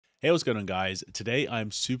Hey, what's going on guys? Today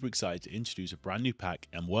I'm super excited to introduce a brand new pack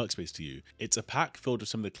mWorkspace to you. It's a pack filled with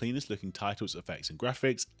some of the cleanest looking titles, effects and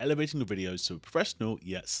graphics, elevating your videos to a professional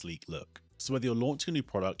yet sleek look. So whether you're launching a new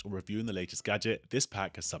product or reviewing the latest gadget, this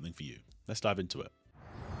pack has something for you. Let's dive into it.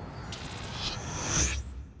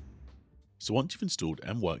 So once you've installed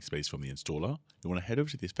mWorkspace from the installer, you'll want to head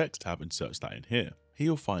over to the Effects tab and search that in here. Here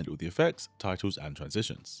you'll find all the effects, titles and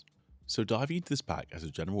transitions. So diving into this pack as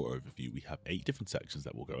a general overview, we have 8 different sections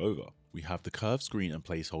that we'll go over. We have the curved screen and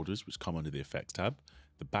placeholders, which come under the Effects tab,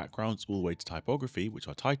 the backgrounds all the way to Typography, which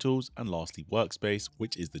are titles, and lastly Workspace,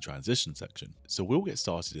 which is the transition section. So we'll get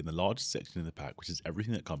started in the largest section in the pack, which is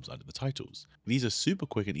everything that comes under the titles. These are super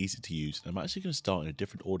quick and easy to use, and I'm actually going to start in a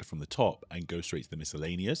different order from the top and go straight to the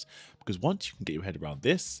miscellaneous, because once you can get your head around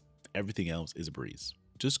this, everything else is a breeze.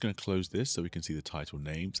 Just going to close this so we can see the title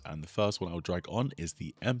names, and the first one I'll drag on is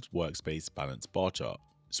the mWorkspace balance bar chart.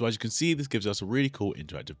 So as you can see, this gives us a really cool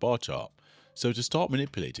interactive bar chart. So to start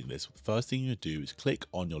manipulating this, the first thing you're going to do is click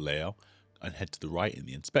on your layer and head to the right in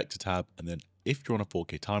the inspector tab, and then if you're on a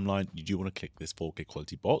 4K timeline, you do want to click this 4K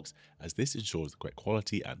quality box, as this ensures the correct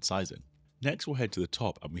quality and sizing. Next we'll head to the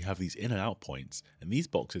top and we have these in and out points, and these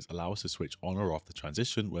boxes allow us to switch on or off the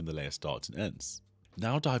transition when the layer starts and ends.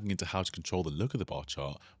 Now diving into how to control the look of the bar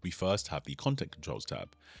chart, we first have the Content Controls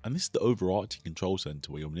tab, and this is the overarching control center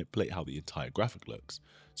where you'll manipulate how the entire graphic looks.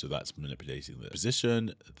 So that's manipulating the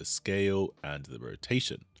position, the scale, and the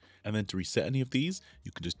rotation. And then to reset any of these,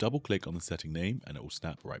 you can just double click on the setting name and it will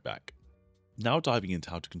snap right back. Now diving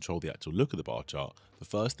into how to control the actual look of the bar chart, the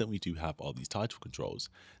first thing we do have are these title controls.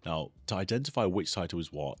 Now to identify which title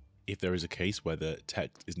is what, if there is a case where the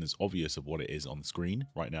text isn't as obvious of what it is on the screen,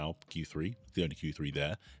 right now Q3, the only Q3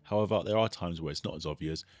 there. However, there are times where it's not as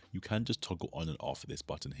obvious. You can just toggle on and off this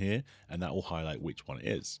button here, and that will highlight which one it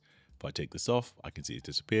is. If I take this off, I can see it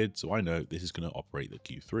disappeared, so I know this is going to operate the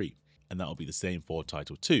Q3. And that will be the same for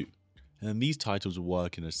title 2. And then these titles will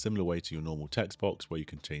work in a similar way to your normal text box, where you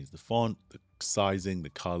can change the font, the sizing,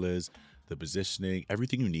 the colors, the positioning,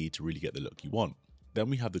 everything you need to really get the look you want. Then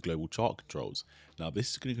we have the global chart controls. Now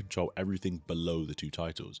this is going to control everything below the 2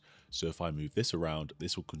 titles. So if I move this around,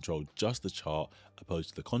 this will control just the chart, opposed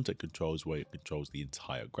to the content controls where it controls the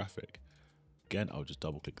entire graphic. Again, I'll just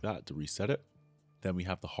double click that to reset it. Then we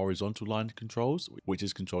have the horizontal line controls, which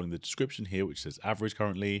is controlling the description here, which says average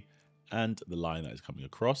currently, and the line that is coming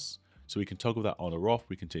across. So we can toggle that on or off,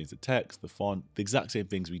 we can change the text, the font, the exact same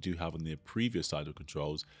things we do have on the previous title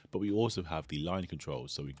controls, but we also have the line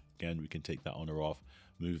controls. So again, we can take that on or off,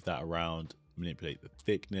 move that around, manipulate the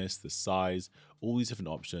thickness, the size, all these different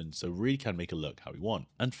options, so really can make it look how we want.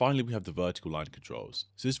 And finally, we have the vertical line controls.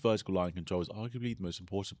 So this vertical line control is arguably the most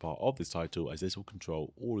important part of this title, as this will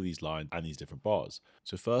control all of these lines and these different bars.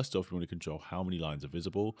 So first off, we want to control how many lines are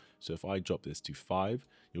visible. So if I drop this to 5,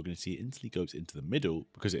 you're going to see it instantly goes into the middle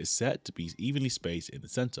because it is set to be evenly spaced in the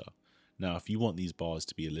center. Now, if you want these bars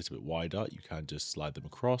to be a little bit wider, you can just slide them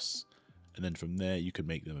across, and then from there you can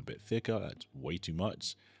make them a bit thicker. That's way too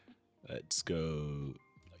much. Let's go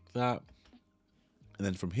like that. And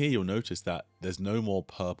then from here, you'll notice that there's no more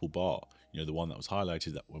purple bar, the one that was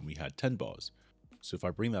highlighted that when we had 10 bars. So if I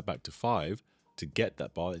bring that back to 5, to get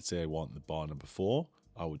that bar, let's say I want the bar number 4,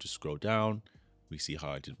 I will just scroll down. We see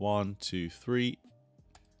highlighted 1, 2, 3,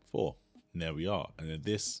 4. And there we are. And then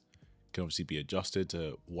this can obviously be adjusted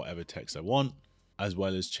to whatever text I want, as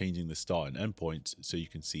well as changing the start and end points so you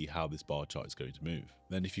can see how this bar chart is going to move.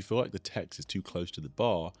 Then if you feel like the text is too close to the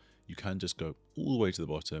bar, you can just go all the way to the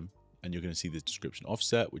bottom and you're going to see this description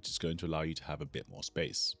offset, which is going to allow you to have a bit more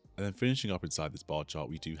space. And then finishing up inside this bar chart,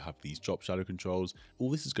 we do have these drop shadow controls. All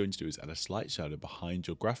this is going to do is add a slight shadow behind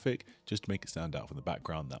your graphic just to make it stand out from the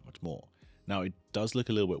background that much more. Now it does look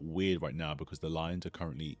a little bit weird right now because the lines are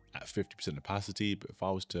currently at 50% opacity, but if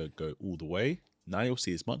I was to go all the way, now you'll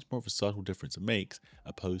see it's much more of a subtle difference it makes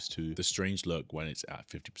opposed to the strange look when it's at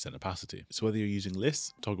 50% opacity. So whether you're using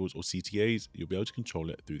lists, toggles or CTAs, you'll be able to control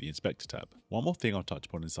it through the inspector tab. One more thing I'll touch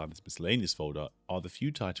upon inside this miscellaneous folder are the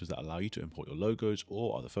few titles that allow you to import your logos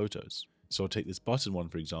or other photos. So I'll take this button one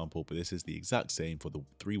for example, but this is the exact same for the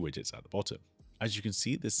 3 widgets at the bottom. As you can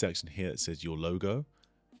see, this section here that says your logo.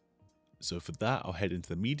 So for that, I'll head into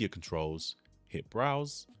the media controls, hit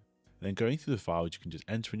browse, and then going through the files, you can just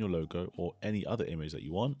enter in your logo or any other image that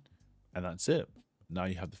you want, and that's it. Now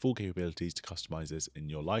you have the full capabilities to customize this in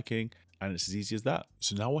your liking, and it's as easy as that.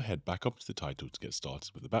 So now we'll head back up to the title to get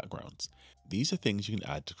started with the backgrounds. These are things you can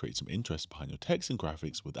add to create some interest behind your text and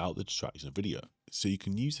graphics without the distraction of video. So you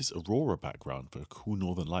can use this Aurora background for a cool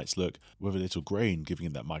Northern Lights look with a little grain giving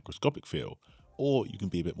it that microscopic feel, or you can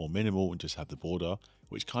be a bit more minimal and just have the border,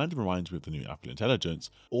 which kind of reminds me of the new Apple Intelligence,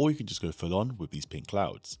 or you can just go full on with these pink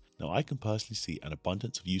clouds. Now I can personally see an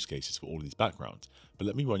abundance of use cases for all of these backgrounds, but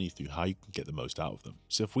let me run you through how you can get the most out of them.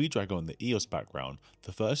 So if we drag on the EOS background,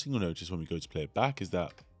 the first thing you'll notice when we go to play it back is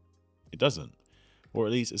that it doesn't. Or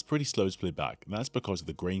at least it's pretty slow to play back, and that's because of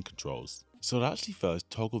the grain controls. So I'll actually first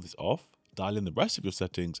toggle this off, dial in the rest of your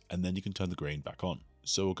settings, and then you can turn the grain back on.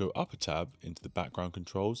 So we'll go up a tab into the background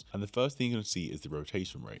controls, and the first thing you're going to see is the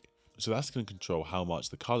rotation rate. So that's going to control how much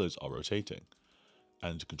the colors are rotating.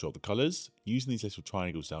 And to control the colors, using these little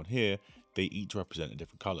triangles down here, they each represent a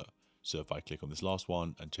different color. So if I click on this last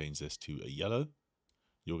one and change this to a yellow,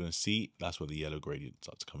 you're going to see that's where the yellow gradient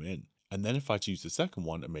starts to come in. And then if I choose the second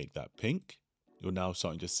one and make that pink, you're now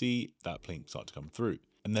starting to see that pink start to come through.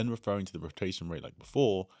 And then referring to the rotation rate like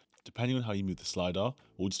before, depending on how you move the slider,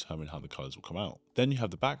 will determine how the colors will come out. Then you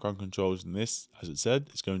have the background controls, and this, as it said,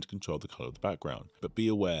 is going to control the color of the background. But be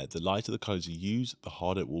aware, the lighter the colors you use, the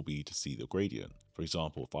harder it will be to see the gradient. For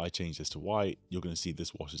example, if I change this to white, you're going to see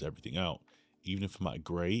this washes everything out. Even if I'm at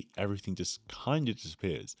gray, everything just kind of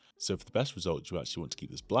disappears. So for the best results, you actually want to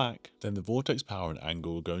keep this black, then the vortex power and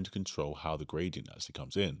angle are going to control how the gradient actually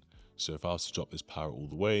comes in. So if I was to drop this power all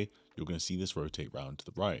the way, you're going to see this rotate round to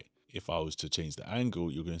the right. If I was to change the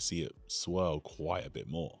angle, you're going to see it swirl quite a bit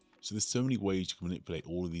more. So there's so many ways you can manipulate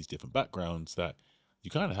all of these different backgrounds that you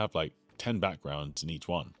kind of have like 10 backgrounds in each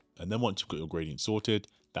one. And then once you've got your gradient sorted,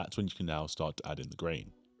 that's when you can now start to add in the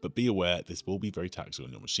grain. But be aware, this will be very taxing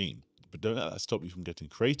on your machine. But don't let that stop you from getting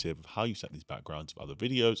creative with how you set these backgrounds of other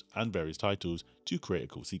videos and various titles to create a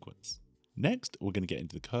cool sequence. Next, we're going to get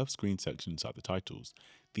into the curved screen section inside the titles.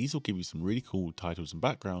 These will give you some really cool titles and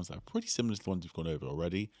backgrounds that are pretty similar to the ones we've gone over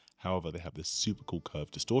already. However, they have this super cool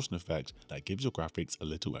curved distortion effect that gives your graphics a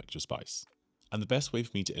little extra spice. And the best way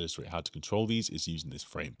for me to illustrate how to control these is using this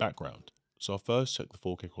frame background. So I'll first check the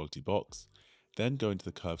 4K quality box, then go into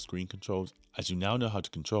the curved screen controls, as you now know how to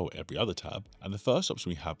control every other tab. And the first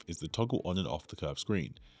option we have is the toggle on and off the curved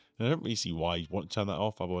screen. I don't really see why you want to turn that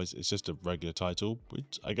off, otherwise it's just a regular title,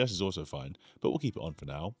 which I guess is also fine, but we'll keep it on for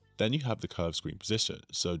now. Then you have the curved screen position,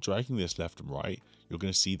 so dragging this left and right, you're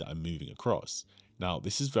going to see that I'm moving across. Now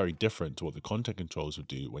this is very different to what the content controls would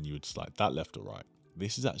do when you would slide that left or right.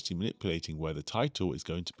 This is actually manipulating where the title is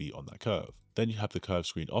going to be on that curve. Then you have the curved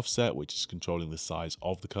screen offset, which is controlling the size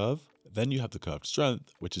of the curve. Then you have the curved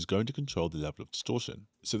strength, which is going to control the level of distortion.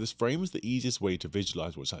 So this frame is the easiest way to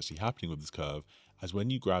visualize what's actually happening with this curve, as when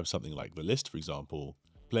you grab something like the list, for example,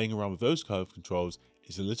 playing around with those curve controls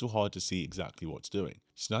is a little hard to see exactly what's doing.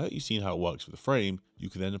 So now that you've seen how it works with the frame, you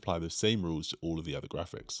can then apply those same rules to all of the other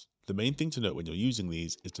graphics. The main thing to note when you're using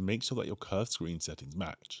these is to make sure that your curved screen settings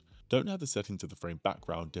match. Don't have the settings of the frame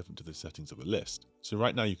background different to the settings of the list. So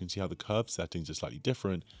right now you can see how the curved settings are slightly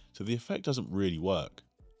different, so the effect doesn't really work.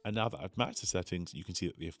 And now that I've matched the settings, you can see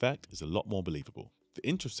that the effect is a lot more believable. The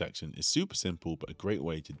interest section is super simple, but a great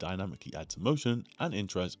way to dynamically add some motion and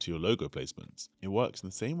interest to your logo placements. It works in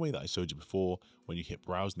the same way that I showed you before when you hit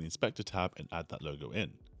browse in the inspector tab and add that logo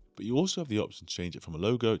in. But you also have the option to change it from a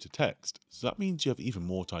logo to text, so that means you have even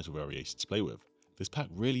more title variations to play with. This pack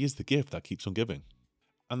really is the gift that keeps on giving.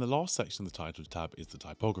 And the last section of the titles tab is the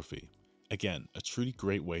typography. Again, a truly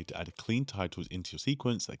great way to add clean titles into your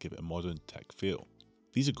sequence that give it a modern tech feel.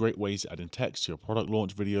 These are great ways to add in text to your product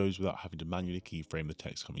launch videos without having to manually keyframe the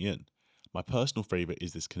text coming in. My personal favorite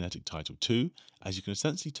is this kinetic title 2, as you can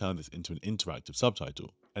essentially turn this into an interactive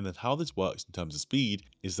subtitle. And then how this works in terms of speed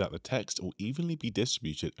is that the text will evenly be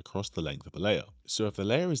distributed across the length of the layer. So if the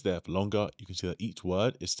layer is there for longer, you can see that each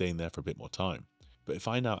word is staying there for a bit more time. But if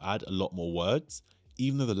I now add a lot more words,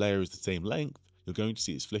 even though the layer is the same length, you're going to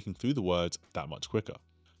see it's flicking through the words that much quicker.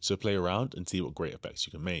 So play around and see what great effects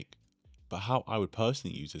you can make. But how I would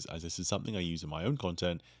personally use this, as this is something I use in my own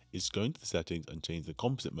content, is going to the settings and change the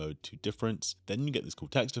composite mode to difference. Then you get this cool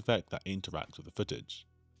text effect that interacts with the footage.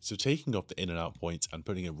 So taking off the in and out points and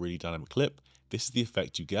putting a really dynamic clip, this is the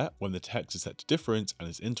effect you get when the text is set to difference and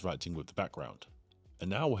is interacting with the background. And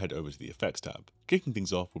now we'll head over to the effects tab, kicking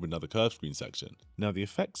things off with another curved screen section. Now the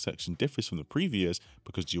effects section differs from the previous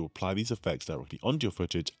because you apply these effects directly onto your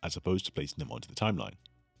footage as opposed to placing them onto the timeline.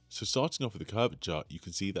 So starting off with the curvature, you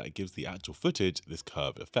can see that it gives the actual footage this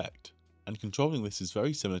curved effect. And controlling this is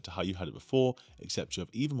very similar to how you had it before, except you have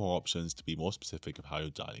even more options to be more specific of how you're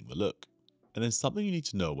dialing the look. And then something you need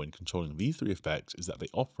to know when controlling these three effects is that they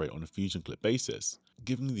operate on a fusion clip basis,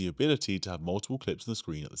 giving you the ability to have multiple clips on the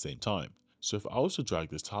screen at the same time. So if I was to drag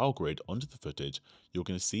this tile grid onto the footage, you're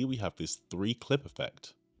going to see we have this 3 clip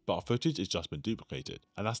effect. But our footage has just been duplicated,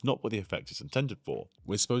 and that's not what the effect is intended for.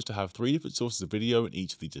 We're supposed to have 3 different sources of video in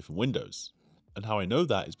each of these different windows. And how I know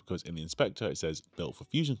that is because in the inspector it says built for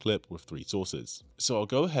Fusion clip with 3 sources. So I'll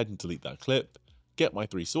go ahead and delete that clip, get my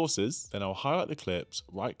 3 sources, then I'll highlight the clips,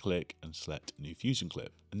 right click and select new Fusion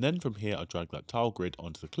clip. And then from here I'll drag that tile grid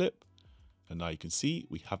onto the clip, and now you can see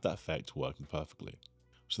we have that effect working perfectly.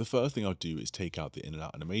 So the first thing I'll do is take out the in and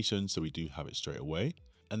out animation so we do have it straight away.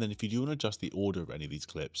 And then if you do want to adjust the order of any of these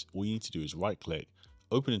clips, all you need to do is right click,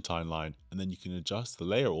 open in timeline, and then you can adjust the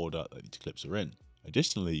layer order that these clips are in.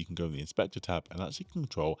 Additionally, you can go in the inspector tab and actually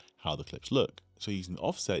control how the clips look. So using the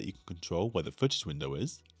offset, you can control where the footage window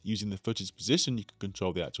is. Using the footage position, you can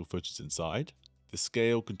control the actual footage inside. The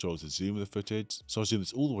scale controls the zoom of the footage. So I'll zoom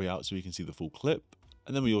this all the way out so you can see the full clip.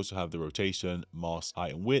 And then we also have the rotation, mask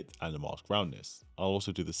height and width, and the mask roundness. I'll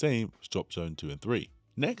also do the same with drop zone 2 and 3.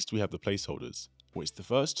 Next, we have the placeholders, which the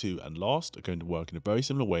first 2 and last are going to work in a very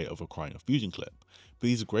similar way of acquiring a Fusion clip. But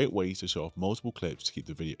these are great ways to show off multiple clips to keep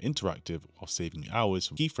the video interactive while saving hours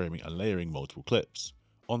from keyframing and layering multiple clips.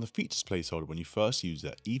 On the features placeholder, when you first use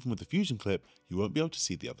it, even with the Fusion clip, you won't be able to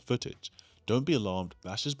see the other footage. Don't be alarmed,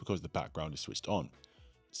 that's just because the background is switched on.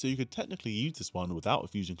 So you could technically use this one without a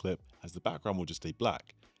Fusion clip, as the background will just stay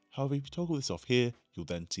black. However, if you toggle this off here, you'll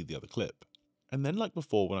then see the other clip. And then like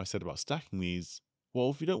before when I said about stacking these, well,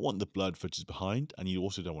 if you don't want the blurred footage behind and you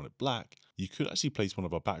also don't want it black, you could actually place one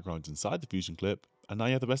of our backgrounds inside the Fusion clip, and now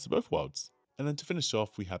you have the best of both worlds. And then to finish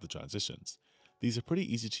off, we have the transitions. These are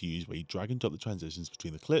pretty easy to use where you drag and drop the transitions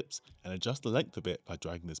between the clips and adjust the length of it by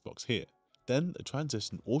dragging this box here. Then the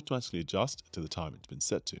transition automatically adjusts to the time it's been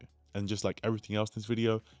set to. And just like everything else in this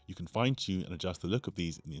video, you can fine tune and adjust the look of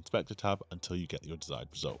these in the inspector tab until you get your desired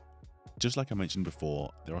result. Just like I mentioned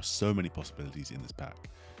before, there are so many possibilities in this pack,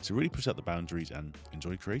 so really push out the boundaries and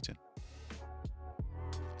enjoy creating.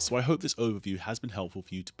 So I hope this overview has been helpful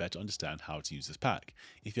for you to better understand how to use this pack.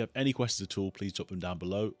 If you have any questions at all, please drop them down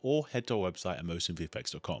below or head to our website at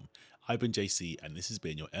MotionVFX.com. I've been JC and this has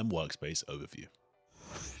been your mWorkspace overview.